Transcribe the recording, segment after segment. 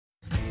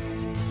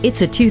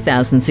It's a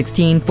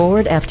 2016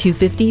 Ford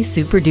F-250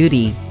 Super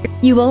Duty.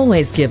 You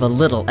always give a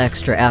little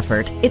extra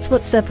effort. It's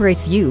what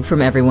separates you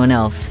from everyone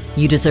else.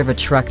 You deserve a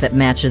truck that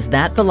matches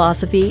that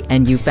philosophy,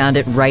 and you found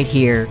it right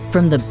here.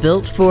 From the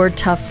built Ford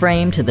tough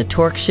frame to the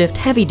torque shift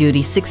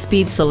heavy-duty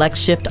 6-speed select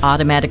shift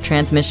automatic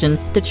transmission,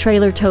 the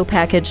trailer tow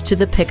package to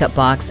the pickup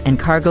box and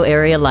cargo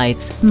area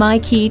lights, my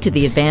key to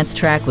the advanced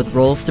track with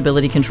roll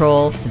stability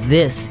control,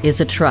 this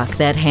is a truck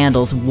that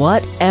handles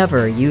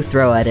whatever you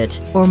throw at it,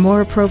 or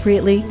more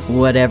appropriately,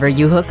 whatever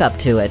you hook up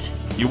to it.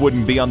 You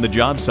wouldn't be on the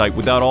job site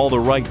without all the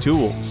right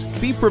tools.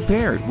 Be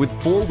prepared with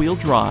 4-wheel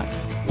drive.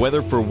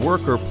 Whether for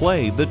work or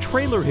play, the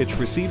trailer hitch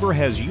receiver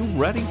has you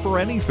ready for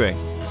anything.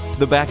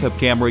 The backup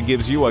camera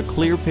gives you a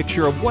clear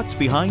picture of what's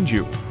behind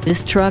you.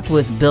 This truck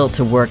was built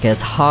to work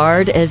as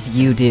hard as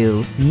you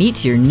do.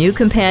 Meet your new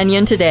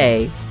companion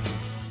today.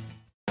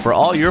 For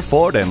all your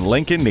Ford and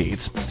Lincoln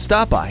needs,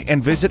 stop by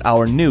and visit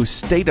our new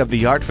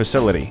state-of-the-art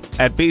facility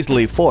at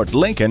Beasley Ford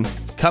Lincoln.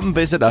 Come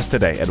visit us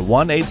today at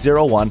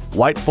 1801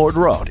 White Ford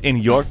Road in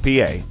York,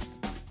 PA.